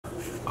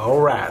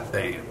Alright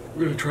then.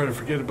 We're gonna try to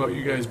forget about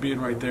you guys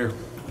being right there.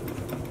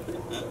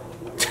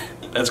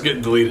 That's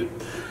getting deleted.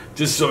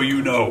 Just so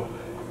you know,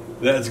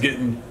 that's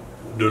getting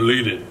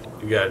deleted.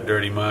 You got a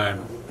dirty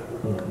mind.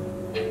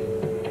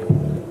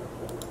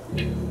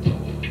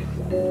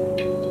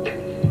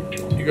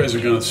 You guys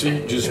are gonna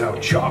see just how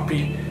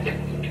choppy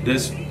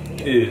this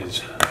is.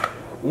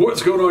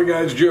 What's going on,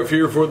 guys? Jeff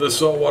here for the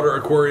Saltwater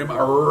Aquarium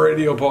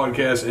radio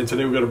podcast, and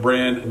today we've got a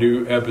brand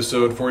new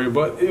episode for you.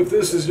 But if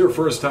this is your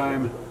first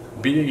time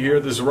being here,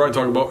 this is where I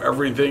talk about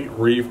everything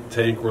reef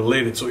tank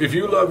related. So if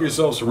you love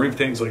yourself some reef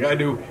tanks like I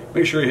do,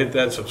 make sure you hit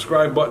that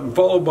subscribe button,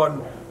 follow button,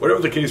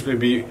 whatever the case may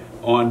be,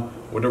 on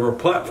whatever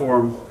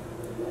platform.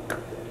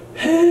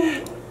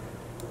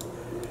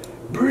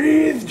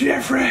 Breathe,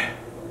 Jeffrey.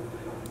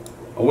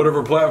 On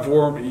whatever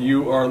platform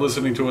you are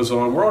listening to us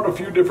on. We're on a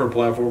few different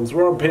platforms.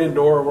 We're on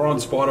Pandora, we're on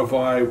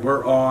Spotify,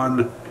 we're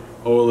on,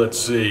 let's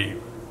see.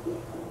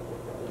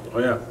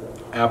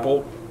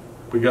 Apple.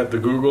 We got the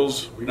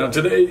Googles. Now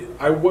today,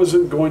 I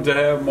wasn't going to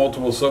have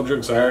multiple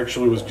subjects. I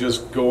actually was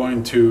just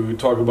going to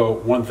talk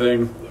about one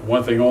thing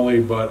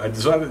only, but I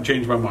decided to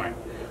change my mind.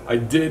 I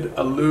did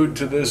allude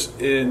to this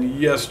in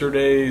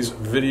yesterday's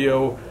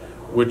video,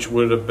 which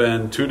would have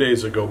been 2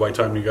 days ago by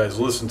the time you guys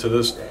listen to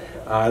this,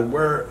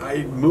 where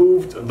I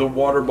moved the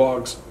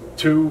Waterbox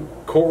to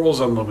Corals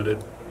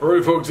Unlimited.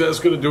 Alright folks, that's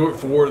going to do it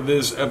for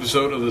this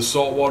episode of the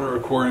Saltwater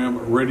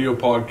Aquarium radio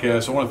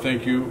podcast. I want to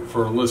thank you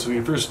for listening.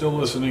 If you're still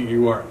listening,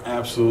 you are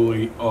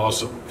absolutely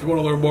awesome. If you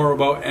want to learn more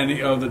about any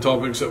of the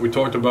topics that we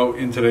talked about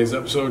in today's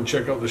episode,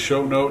 check out the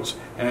show notes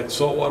at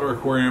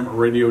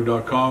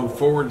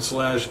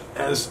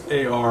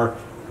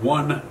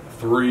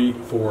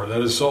saltwateraquariumradio.com/SAR134.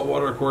 That is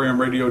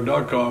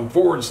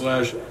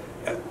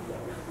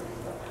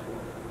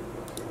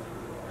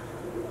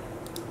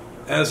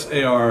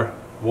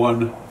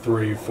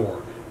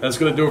saltwateraquariumradio.com/SAR134. That's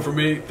going to do it for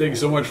me. Thank you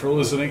so much for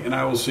listening, and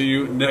I will see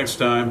you next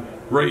time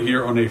right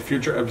here on a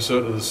future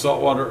episode of the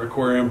Saltwater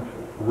Aquarium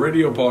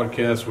radio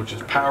podcast, which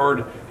is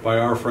powered by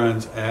our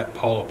friends at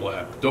Polyp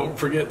Lab. Don't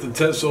forget to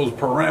test those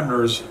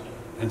parameters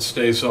and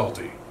stay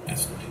salty.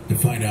 To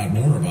find out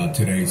more about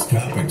today's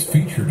topics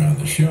featured on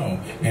the show,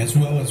 as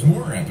well as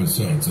more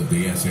episodes of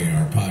the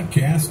SAR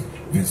podcast,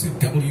 visit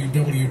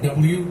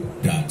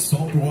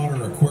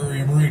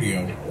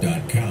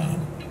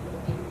www.saltwateraquariumradio.com.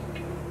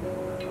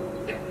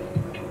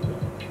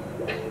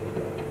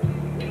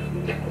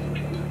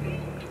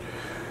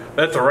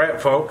 That's a wrap,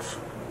 folks.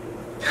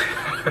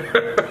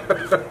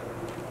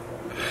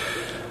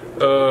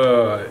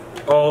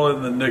 All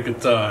in the nick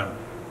of time.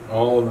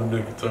 All in the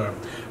nick of time.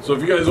 So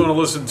if you guys want to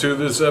listen to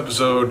this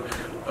episode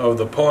of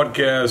the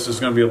podcast,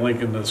 there's going to be a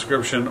link in the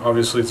description.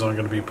 Obviously, it's not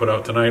going to be put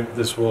out tonight.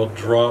 This will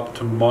drop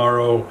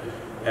tomorrow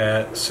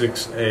at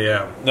 6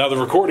 a.m. Now, the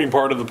recording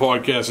part of the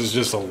podcast is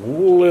just a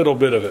little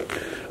bit of it.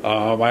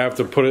 I have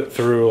to put it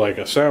through like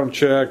a sound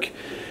check,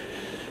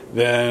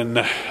 then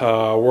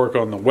work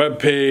on the web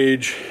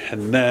page,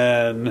 and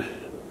then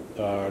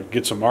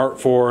get some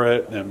art for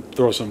it and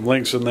throw some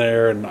links in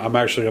there. And I'm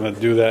actually going to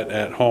do that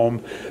at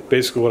home.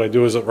 Basically what I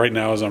do is right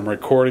now is I'm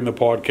recording the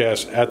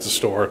podcast at the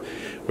store,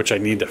 which I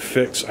need to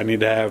fix. I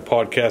need to have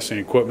podcasting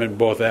equipment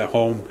both at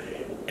home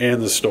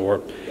and the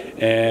store,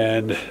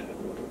 and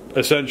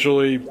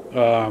essentially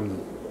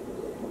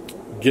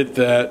get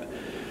that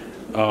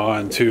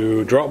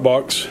onto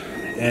Dropbox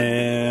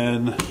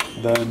and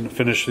then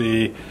finish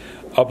the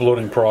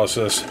uploading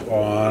process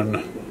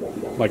on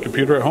my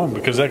computer at home,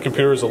 because that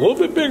computer is a little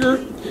bit bigger.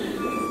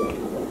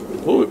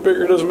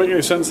 It doesn't make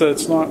any sense that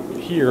it's not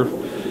here,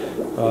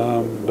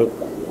 but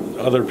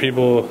other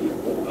people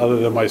other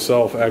than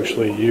myself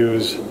actually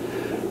use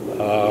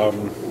the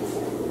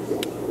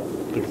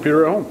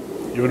computer at home,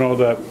 even though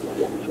that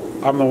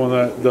I'm the one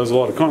that does a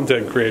lot of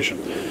content creation.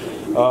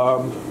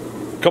 A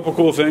couple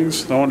cool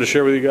things I wanted to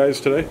share with you guys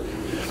today.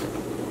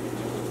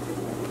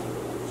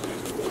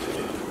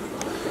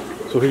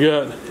 So we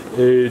got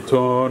a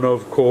ton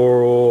of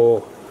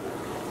coral.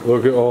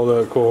 Look at all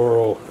that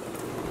coral.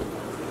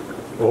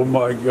 Oh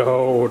my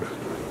god.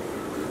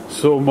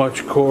 So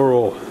much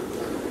coral.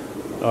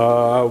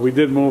 We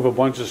did move a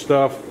bunch of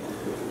stuff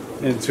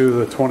into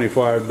the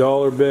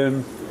 $25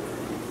 bin.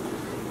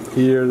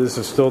 Here, this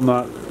is still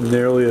not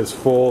nearly as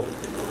full,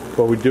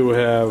 but we do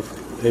have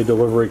a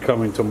delivery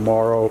coming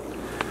tomorrow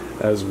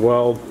as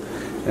well.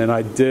 And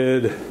I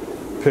did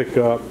pick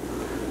up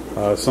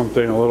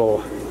something a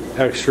little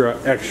extra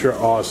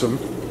awesome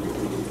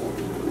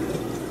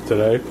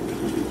today.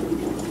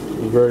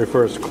 The very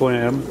first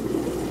clam,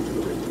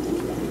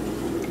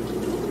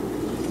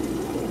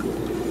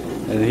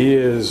 and he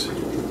is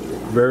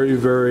very,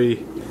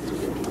 very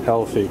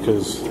healthy,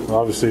 because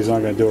obviously he's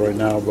not going to do it right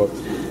now. But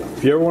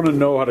if you ever want to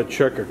know how to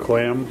check a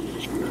clam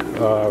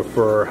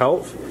for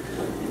health,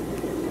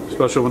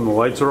 especially when the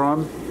lights are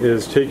on,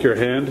 is take your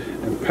hand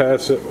and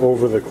pass it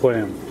over the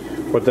clam.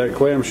 What that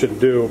clam should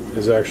do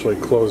is actually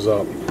close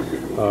up,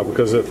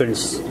 because it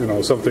thinks,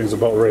 something's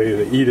about ready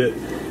to eat it,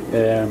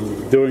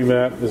 and doing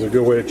that is a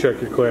good way to check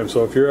your clam.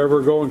 So if you're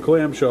ever going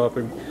clam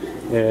shopping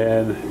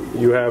and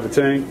you have a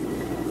tank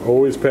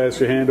Always pass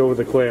your hand over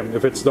the clam.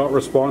 If it's not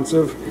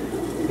responsive,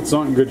 it's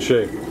not in good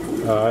shape.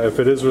 If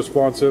it is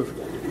responsive,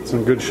 it's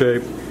in good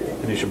shape,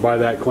 and you should buy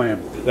that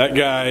clam. That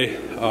guy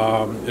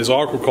is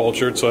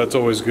aquacultured, so that's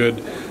always good,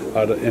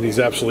 and he's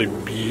absolutely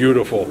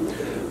beautiful.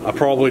 I'll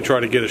probably try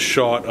to get a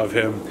shot of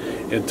him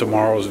in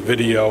tomorrow's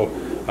video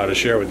to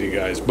share with you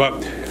guys. But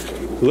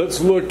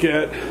let's look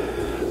at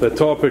the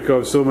topic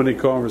of so many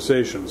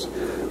conversations.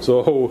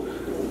 So,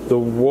 the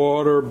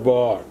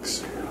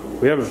Waterbox.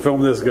 We haven't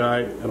filmed this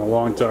guy in a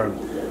long time.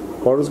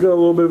 Water's got a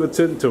little bit of a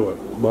tint to it,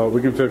 but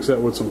we can fix that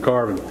with some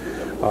carbon.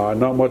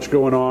 Not much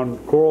going on.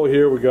 Coral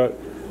here, we got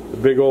the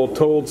big old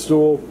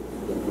toadstool.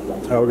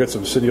 We got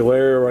some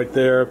Sidularia right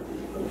there,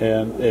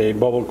 and a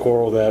bubble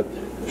coral that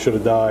should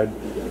have died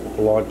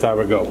a long time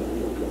ago.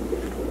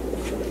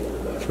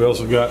 We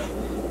also got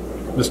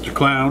Mr.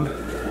 Clown.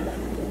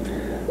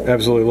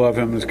 Absolutely love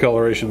him. His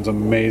coloration's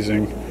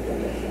amazing.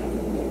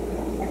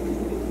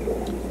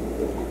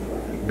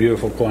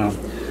 Beautiful clown.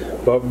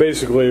 But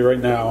basically right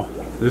now,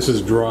 this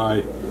is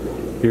dry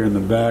here in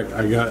the back.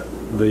 I got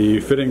the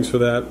fittings for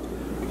that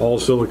all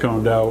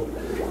siliconed out.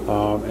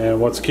 And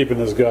what's keeping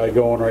this guy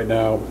going right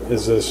now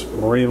is this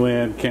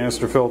Marineland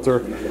canister filter.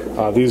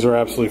 These are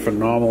absolutely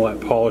phenomenal at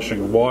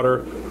polishing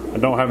water. I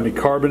don't have any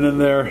carbon in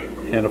there,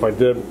 and if I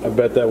did, I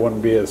bet that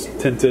wouldn't be as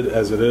tinted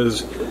as it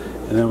is.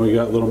 And then we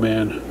got little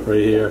man right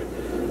here.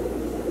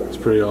 It's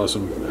pretty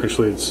awesome.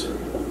 Actually, it's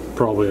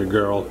probably a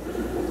girl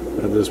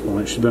at this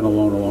point. She's been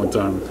alone a long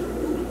time.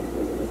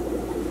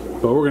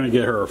 But we're going to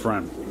get her a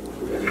friend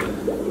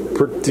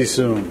pretty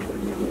soon.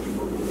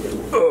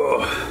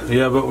 Oh,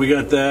 yeah, but we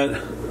got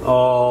that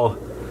all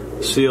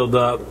sealed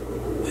up,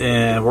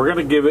 and we're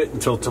going to give it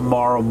until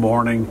tomorrow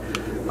morning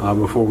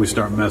before we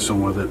start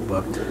messing with it.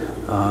 But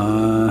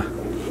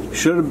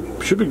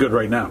should be good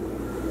right now.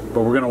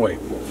 But we're going to wait.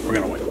 We're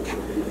going to wait.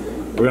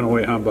 We're going to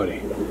wait, huh, buddy?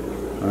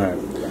 All right.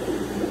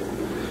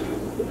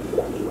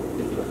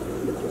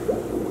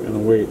 We're going to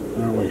wait,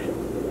 aren't we?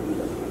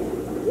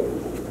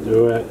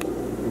 Do it.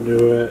 Do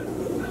it.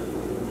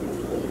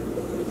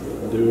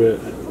 Do it.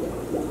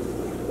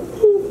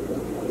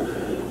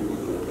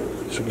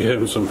 Should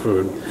give him some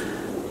food.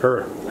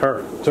 Sir.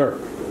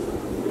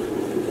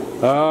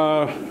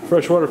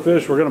 Freshwater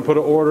fish, we're going to put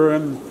an order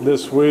in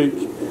this week.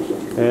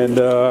 And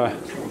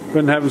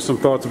been having some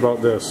thoughts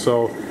about this.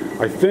 So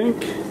I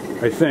think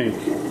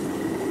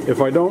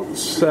if I don't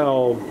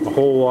sell a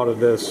whole lot of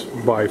this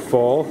by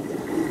fall,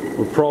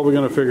 we're probably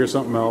going to figure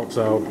something else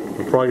out.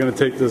 We're probably going to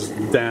take this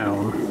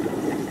down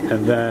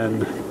and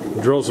then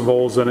drill some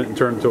holes in it and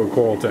turn it into a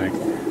coral tank.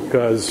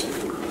 Because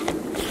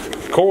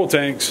coral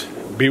tanks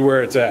be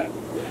where it's at.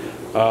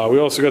 We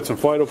also got some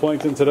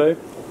phytoplankton today.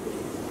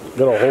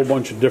 Got a whole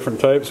bunch of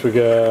different types. We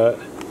got,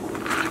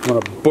 I'm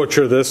going to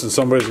butcher this and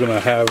somebody's going to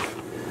have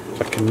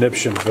a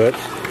conniption fit.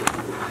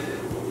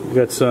 We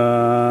got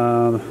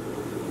some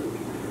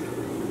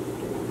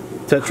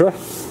tetra.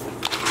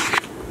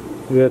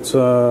 We got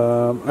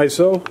some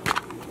iso.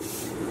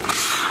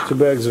 2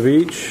 bags of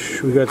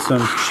each. We got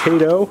some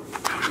chato.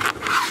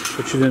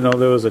 But you didn't know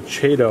there was a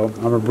chato.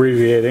 I'm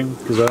abbreviating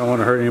because I don't want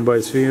to hurt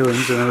anybody's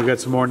feelings. And then we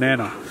got some more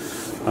nano.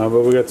 But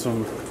we got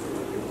some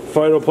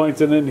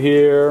phytoplankton in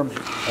here.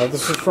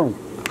 This is from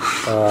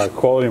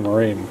Quality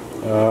Marine.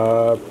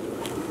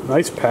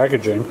 Nice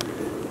packaging.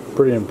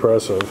 Pretty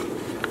impressive.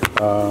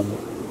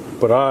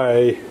 But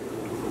I'm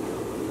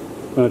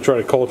going to try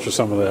to culture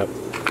some of that.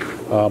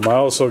 I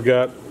also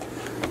got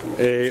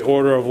a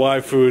order of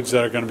live foods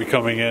that are going to be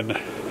coming in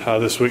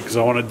this week because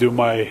I want to do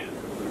my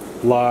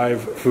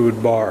live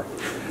food bar.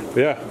 But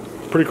yeah,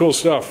 pretty cool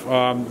stuff.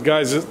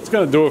 Guys, it's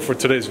going to do it for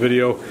today's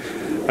video.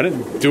 I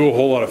didn't do a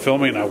whole lot of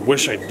filming, and I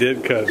wish I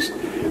did because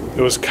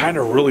it was kind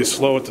of really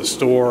slow at the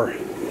store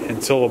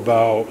until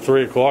about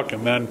 3 o'clock,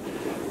 and then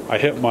I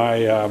hit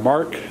my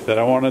mark that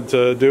I wanted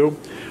to do.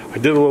 I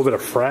did a little bit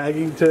of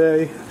fragging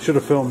today. Should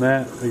have filmed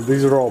that.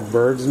 These are all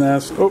birds'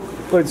 nests. Oh,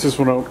 lights just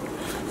went out.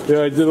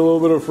 Yeah, I did a little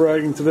bit of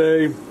fragging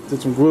today.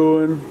 Did some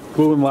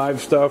gluing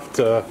live stuff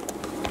to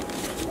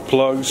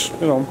plugs.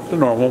 You know, the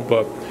normal,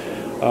 but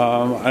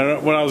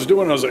when I was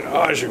doing it, I was like, oh,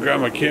 I should grab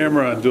my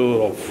camera and do a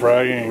little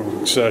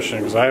fragging session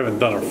because I haven't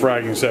done a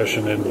fragging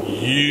session in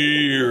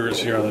years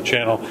here on the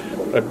channel.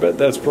 I bet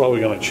that's probably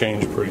going to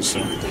change pretty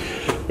soon.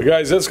 But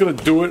guys, that's going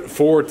to do it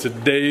for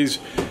today's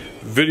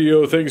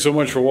video. Thank you so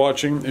much for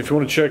watching. If you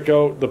want to check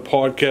out the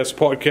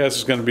podcast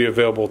is going to be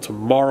available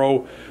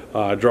tomorrow.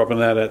 Dropping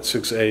that at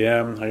 6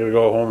 a.m. I got to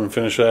go home and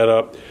finish that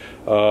up.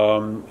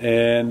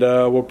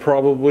 We're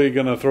probably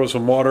going to throw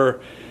some water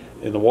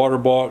in the water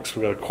box.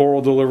 We got a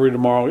coral delivery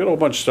tomorrow. We got a whole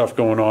bunch of stuff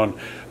going on.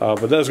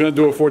 But that's going to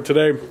do it for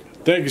today.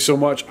 Thank you so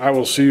much. I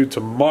will see you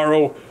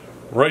tomorrow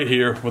right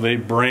here with a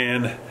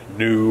brand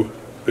new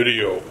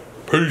video.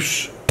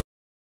 Peace.